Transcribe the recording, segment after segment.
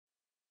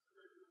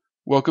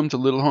Welcome to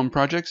Little Home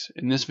Projects.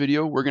 In this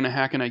video, we're going to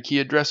hack an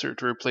IKEA dresser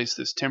to replace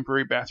this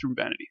temporary bathroom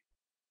vanity.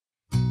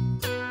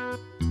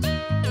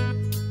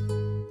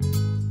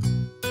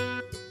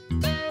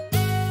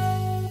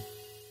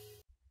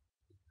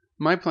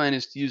 My plan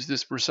is to use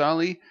this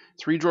Brusali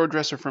 3-drawer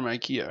dresser from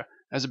IKEA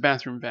as a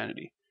bathroom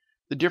vanity.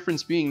 The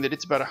difference being that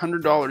it's about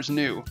 $100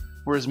 new,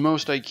 whereas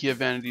most IKEA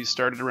vanities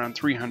start at around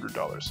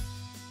 $300.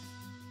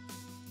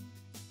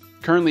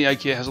 Currently,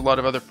 IKEA has a lot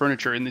of other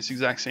furniture in this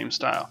exact same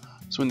style.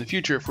 So in the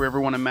future, if we ever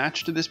want to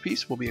match to this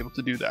piece, we'll be able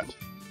to do that.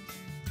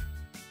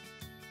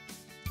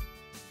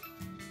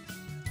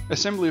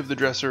 Assembly of the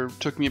dresser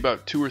took me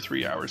about 2 or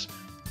 3 hours.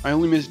 I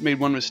only made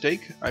one mistake.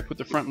 I put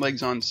the front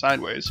legs on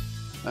sideways.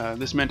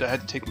 This meant I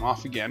had to take them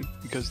off again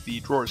because the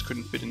drawers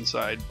couldn't fit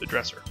inside the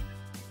dresser.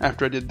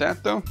 After I did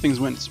that though, things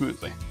went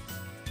smoothly.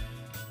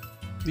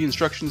 The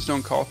instructions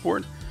don't call for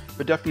it,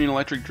 but definitely an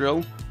electric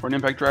drill or an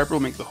impact driver will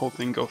make the whole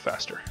thing go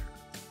faster.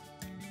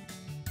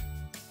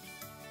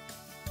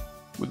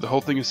 With the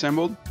whole thing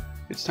assembled,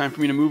 it's time for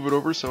me to move it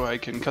over so I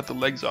can cut the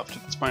legs off to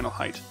its final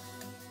height.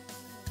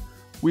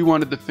 We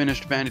wanted the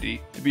finished vanity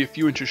to be a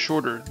few inches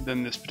shorter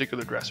than this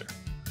particular dresser.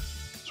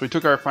 So we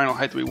took our final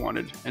height that we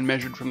wanted and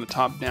measured from the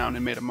top down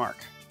and made a mark.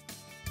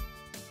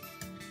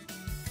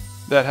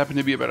 That happened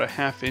to be about a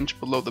 ½ inch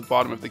below the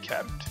bottom of the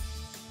cabinet.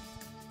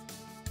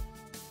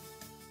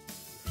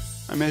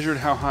 I measured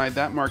how high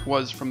that mark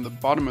was from the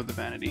bottom of the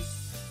vanity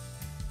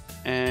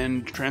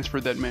and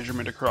transferred that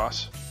measurement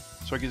across,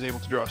 so I was able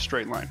to draw a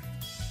straight line.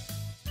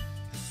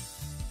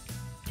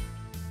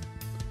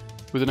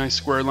 With a nice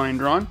square line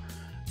drawn,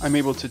 I'm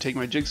able to take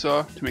my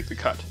jigsaw to make the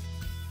cut.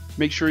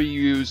 Make sure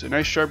you use a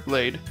nice sharp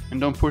blade and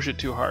don't push it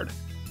too hard.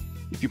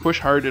 If you push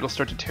hard, it'll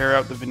start to tear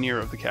out the veneer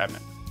of the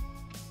cabinet.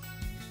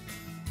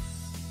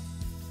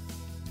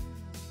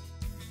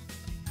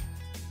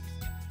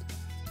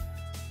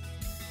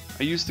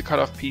 I used the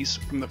cut-off piece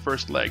from the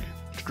first leg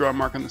to draw a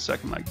mark on the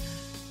second leg.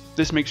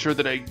 This makes sure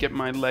that I get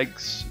my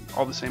legs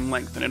all the same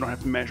length and I don't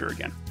have to measure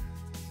again.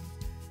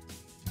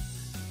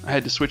 I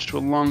had to switch to a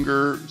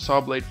longer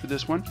saw blade for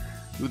this one.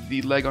 With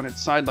the leg on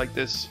its side like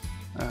this,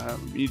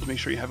 you need to make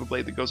sure you have a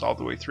blade that goes all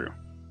the way through.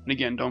 And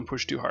again, don't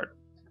push too hard.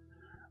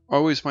 I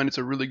always find it's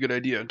a really good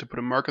idea to put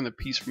a mark on the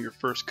piece from your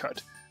first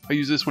cut. I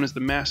use this one as the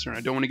master and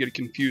I don't want to get it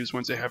confused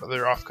once I have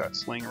other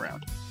offcuts laying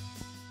around.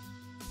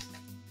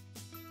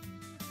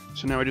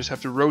 So now I just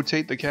have to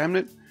rotate the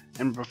cabinet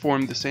and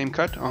perform the same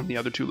cut on the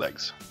other two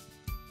legs.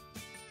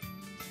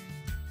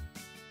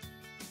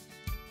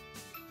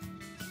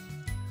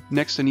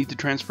 Next, I need to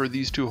transfer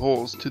these two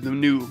holes to the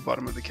new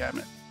bottom of the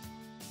cabinet.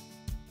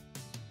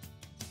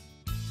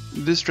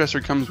 This dresser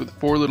comes with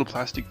 4 little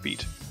plastic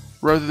feet.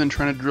 Rather than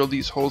trying to drill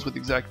these holes with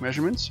exact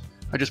measurements,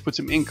 I just put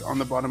some ink on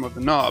the bottom of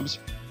the knobs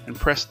and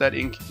pressed that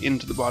ink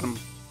into the bottom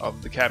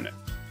of the cabinet.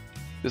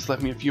 This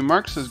left me a few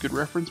marks as good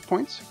reference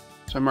points,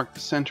 so I marked the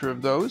center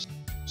of those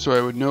so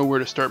I would know where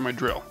to start my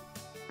drill.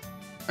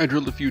 I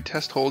drilled a few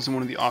test holes in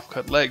one of the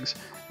offcut legs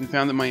and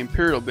found that my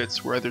imperial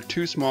bits were either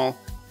too small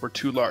or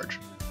too large.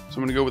 So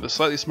I'm going to go with a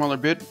slightly smaller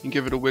bit and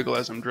give it a wiggle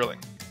as I'm drilling.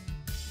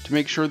 To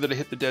make sure that I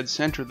hit the dead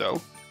center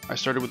though, I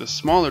started with a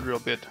smaller drill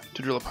bit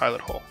to drill a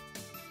pilot hole.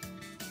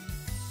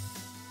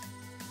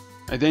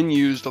 I then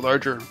used a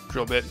larger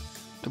drill bit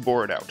to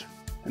bore it out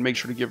and make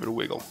sure to give it a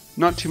wiggle.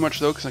 Not too much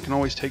though, because I can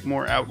always take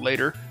more out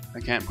later. I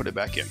can't put it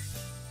back in.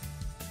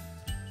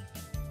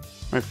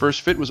 My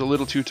first fit was a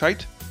little too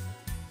tight.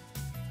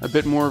 A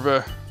bit more of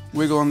a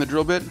wiggle on the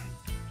drill bit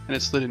and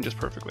it slid in just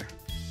perfectly.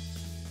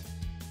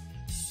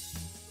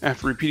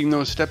 After repeating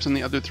those steps on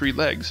the other 3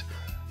 legs,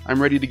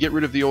 I'm ready to get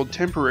rid of the old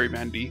temporary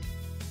vanity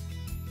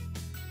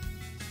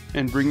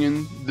and bring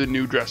in the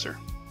new dresser.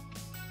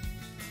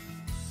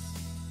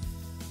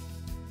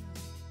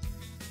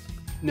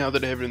 Now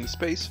that I have it in the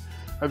space,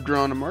 I've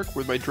drawn a mark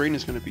where my drain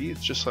is going to be.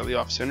 It's just slightly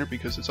off center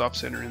because it's off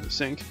center in the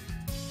sink.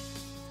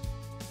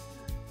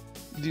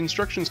 The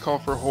instructions call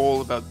for a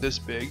hole about this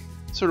big,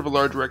 sort of a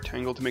large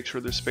rectangle to make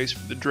sure there's space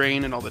for the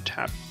drain and all the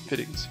tap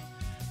fittings.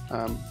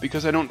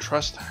 Because I don't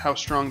trust how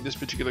strong this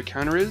particular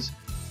counter is,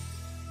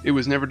 it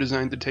was never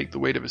designed to take the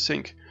weight of a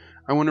sink.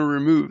 I want to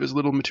remove as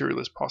little material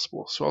as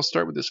possible, so I'll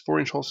start with this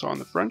 4-inch hole saw on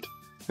the front,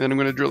 and then I'm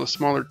going to drill a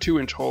smaller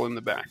 2-inch hole in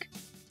the back.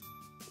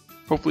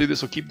 Hopefully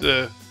this will keep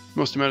the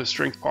most amount of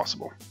strength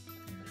possible.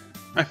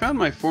 I found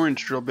my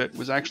 4-inch drill bit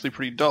was actually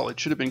pretty dull. It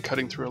should have been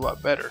cutting through a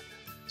lot better.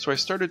 So I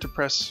started to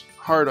press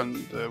hard on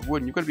the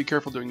wood, and you've got to be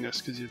careful doing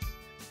this, because if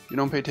you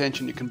don't pay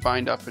attention you can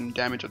bind up and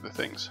damage other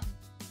things.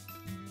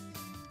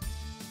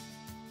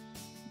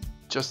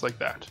 Just like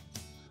that.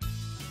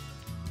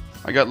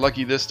 I got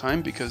lucky this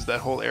time because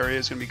that whole area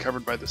is going to be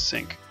covered by the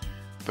sink,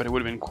 but it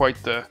would have been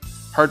quite the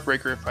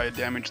heartbreaker if I had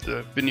damaged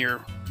the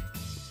veneer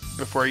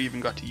before I even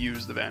got to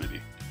use the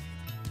vanity.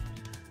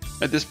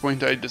 At this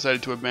point I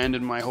decided to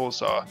abandon my hole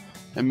saw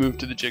and move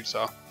to the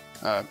jigsaw.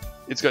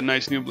 It's got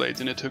nice new blades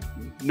and it took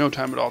no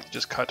time at all to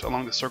just cut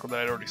along the circle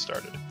that I'd already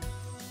started.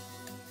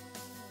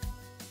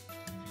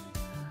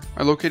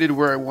 I located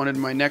where I wanted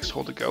my next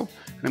hole to go,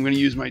 and I'm going to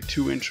use my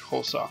 2-inch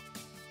hole saw.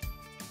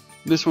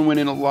 This one went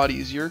in a lot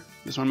easier.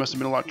 This one must have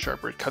been a lot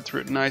sharper. It cut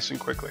through it nice and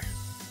quickly.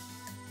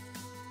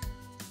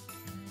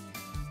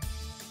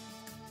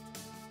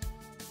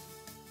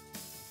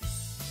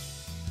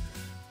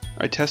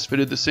 I test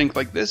fitted the sink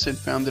like this and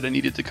found that I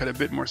needed to cut a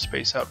bit more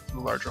space out for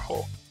the larger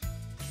hole.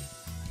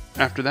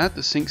 After that,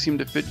 the sink seemed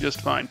to fit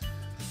just fine.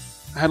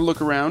 I had to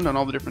look around on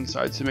all the different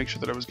sides to make sure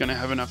that I was going to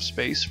have enough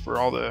space for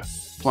all the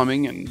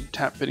plumbing and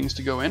tap fittings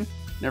to go in,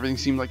 and everything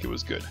seemed like it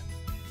was good.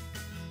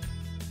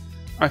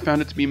 I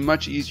found it to be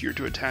much easier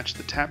to attach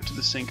the tap to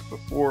the sink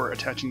before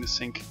attaching the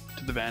sink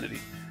to the vanity.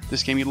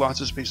 This gave me lots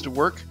of space to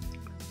work,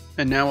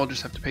 and now I'll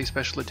just have to pay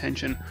special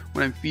attention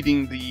when I'm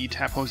feeding the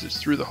tap hoses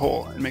through the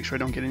hole and make sure I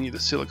don't get any of the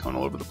silicone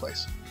all over the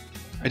place.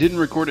 I didn't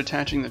record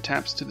attaching the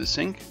taps to the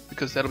sink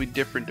because that'll be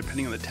different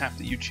depending on the tap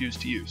that you choose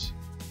to use.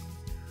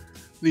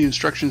 The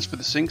instructions for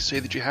the sink say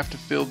that you have to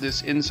fill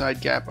this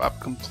inside gap up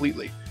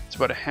completely. It's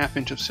about a ½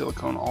 inch of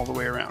silicone all the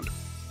way around.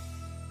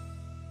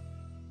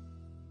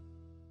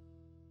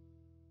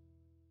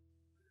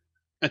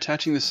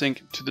 Attaching the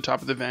sink to the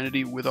top of the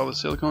vanity with all the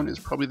silicone is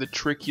probably the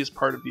trickiest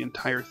part of the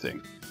entire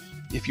thing.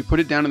 If you put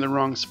it down in the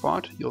wrong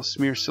spot, you'll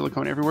smear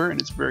silicone everywhere and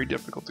it's very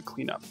difficult to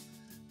clean up.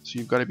 So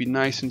you've got to be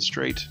nice and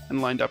straight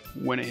and lined up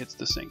when it hits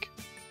the sink.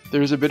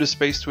 There is a bit of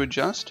space to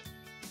adjust,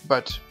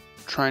 but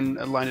try and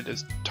align it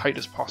as tight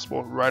as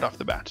possible right off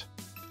the bat.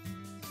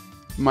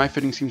 My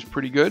fitting seems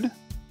pretty good.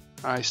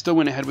 I still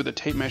went ahead with a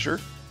tape measure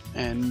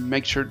and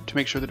make sure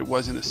that it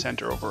was in the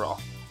center overall.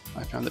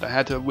 I found that I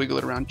had to wiggle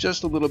it around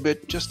just a little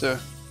bit, just an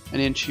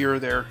inch here or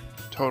there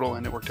total,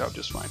 and it worked out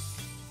just fine.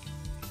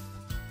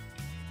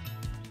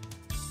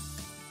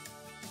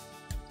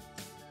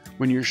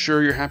 When you're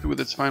sure you're happy with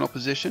its final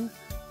position,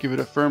 give it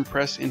a firm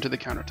press into the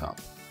countertop.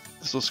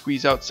 This will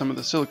squeeze out some of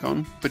the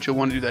silicone, but you'll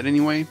want to do that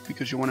anyway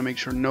because you'll want to make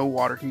sure no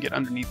water can get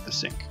underneath the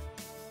sink.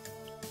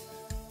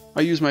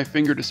 I use my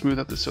finger to smooth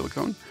out the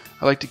silicone.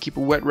 I like to keep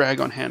a wet rag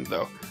on hand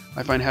though.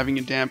 I find having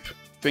a damp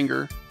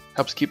finger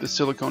helps keep the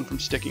silicone from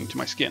sticking to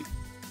my skin.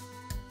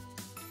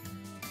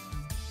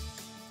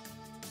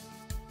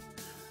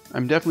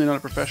 I'm definitely not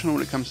a professional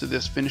when it comes to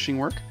this finishing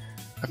work.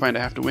 I find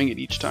I have to wing it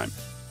each time.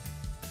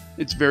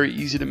 It's very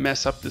easy to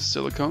mess up this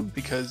silicone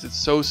because it's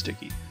so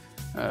sticky.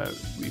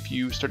 If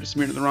you start to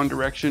smear it in the wrong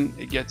direction,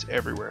 it gets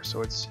everywhere,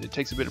 so it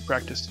takes a bit of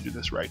practice to do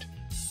this right.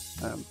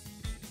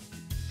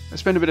 I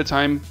spent a bit of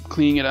time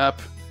cleaning it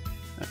up,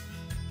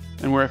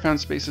 and where I found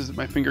spaces that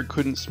my finger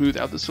couldn't smooth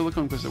out the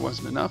silicone because there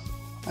wasn't enough,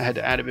 I had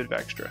to add a bit of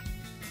extra.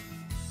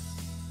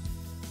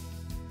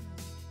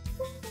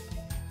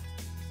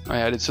 I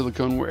added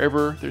silicone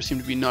wherever there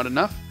seemed to be not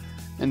enough,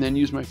 and then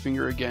used my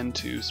finger again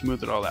to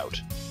smooth it all out.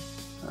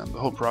 The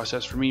whole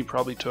process for me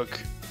probably took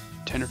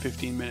 10 or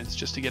 15 minutes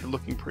just to get it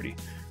looking pretty.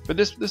 But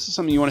this is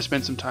something you want to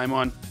spend some time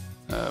on.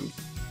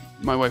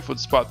 My wife would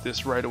spot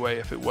this right away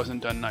if it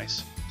wasn't done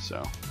nice,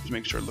 so just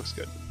make sure it looks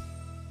good.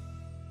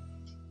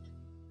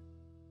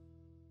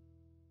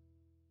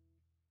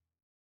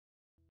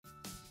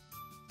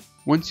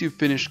 Once you've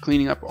finished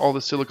cleaning up all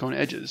the silicone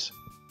edges,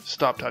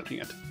 stop touching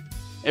it.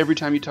 Every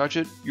time you touch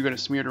it, you're going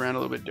to smear it around a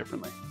little bit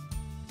differently.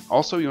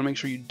 Also, you want to make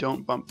sure you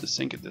don't bump the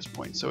sink at this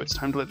point, so it's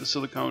time to let the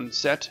silicone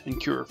set and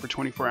cure for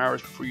 24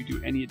 hours before you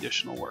do any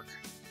additional work.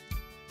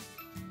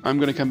 I'm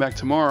going to come back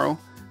tomorrow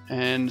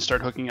and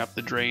start hooking up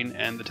the drain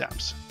and the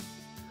taps.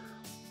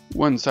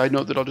 One side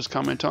note that I'll just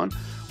comment on,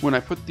 when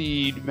I put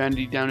the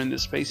vanity down in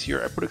this space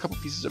here, I put a couple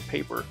pieces of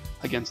paper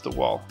against the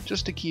wall,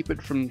 just to keep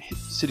it from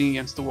sitting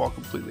against the wall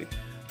completely.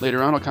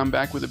 Later on I'll come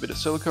back with a bit of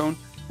silicone,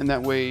 and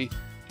that way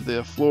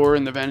the floor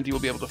and the vanity will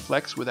be able to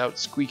flex without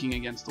squeaking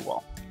against the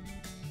wall.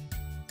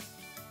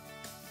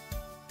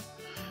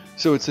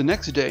 So it's the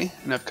next day,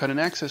 and I've cut an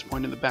access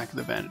point in the back of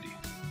the vanity.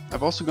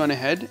 I've also gone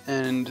ahead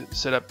and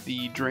set up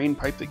the drain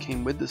pipe that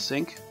came with the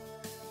sink,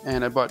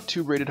 and I bought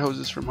 2 braided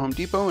hoses from Home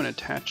Depot and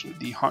attached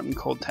the hot and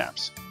cold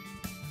taps.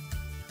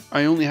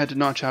 I only had to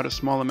notch out a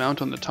small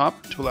amount on the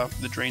top to allow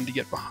for the drain to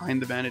get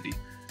behind the vanity.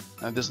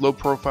 This low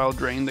profile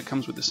drain that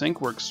comes with the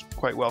sink works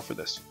quite well for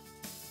this.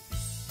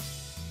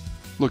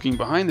 Looking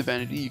behind the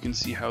vanity, you can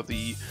see how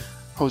the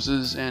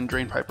hoses and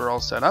drain pipe are all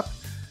set up.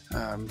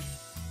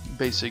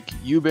 Basic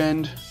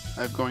U-bend,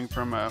 I'm going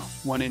from a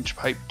 1-inch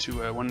pipe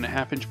to a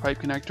 1.5-inch pipe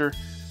connector,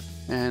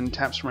 and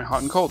taps for my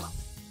hot and cold.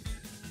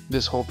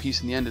 This whole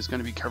piece in the end is going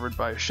to be covered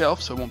by a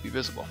shelf, so it won't be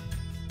visible.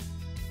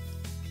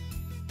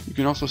 You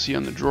can also see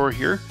on the drawer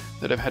here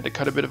that I've had to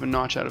cut a bit of a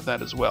notch out of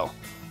that as well.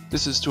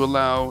 This is to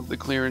allow the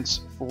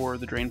clearance for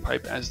the drain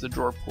pipe as the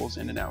drawer pulls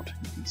in and out.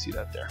 You can see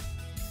that there.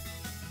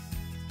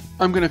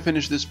 I'm going to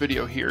finish this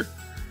video here.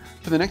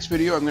 For the next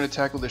video, I'm going to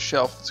tackle the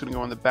shelf that's going to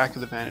go on the back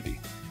of the vanity.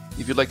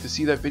 If you'd like to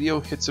see that video,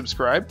 hit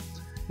subscribe.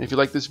 And if you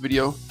like this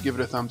video, give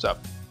it a thumbs up.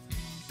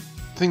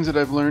 Things that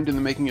I've learned in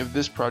the making of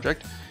this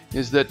project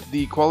is that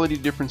the quality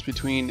difference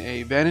between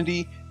a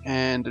vanity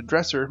and a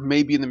dresser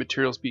may be in the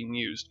materials being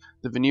used.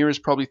 The veneer is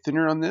probably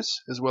thinner on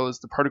this, as well as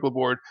the particle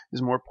board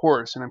is more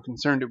porous, and I'm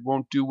concerned it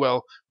won't do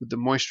well with the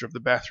moisture of the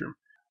bathroom.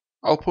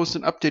 I'll post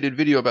an updated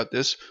video about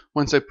this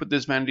once I put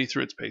this vanity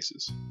through its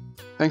paces.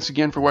 Thanks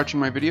again for watching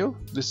my video.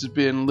 This has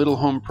been Little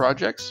Home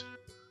Projects.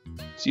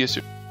 See you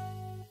soon.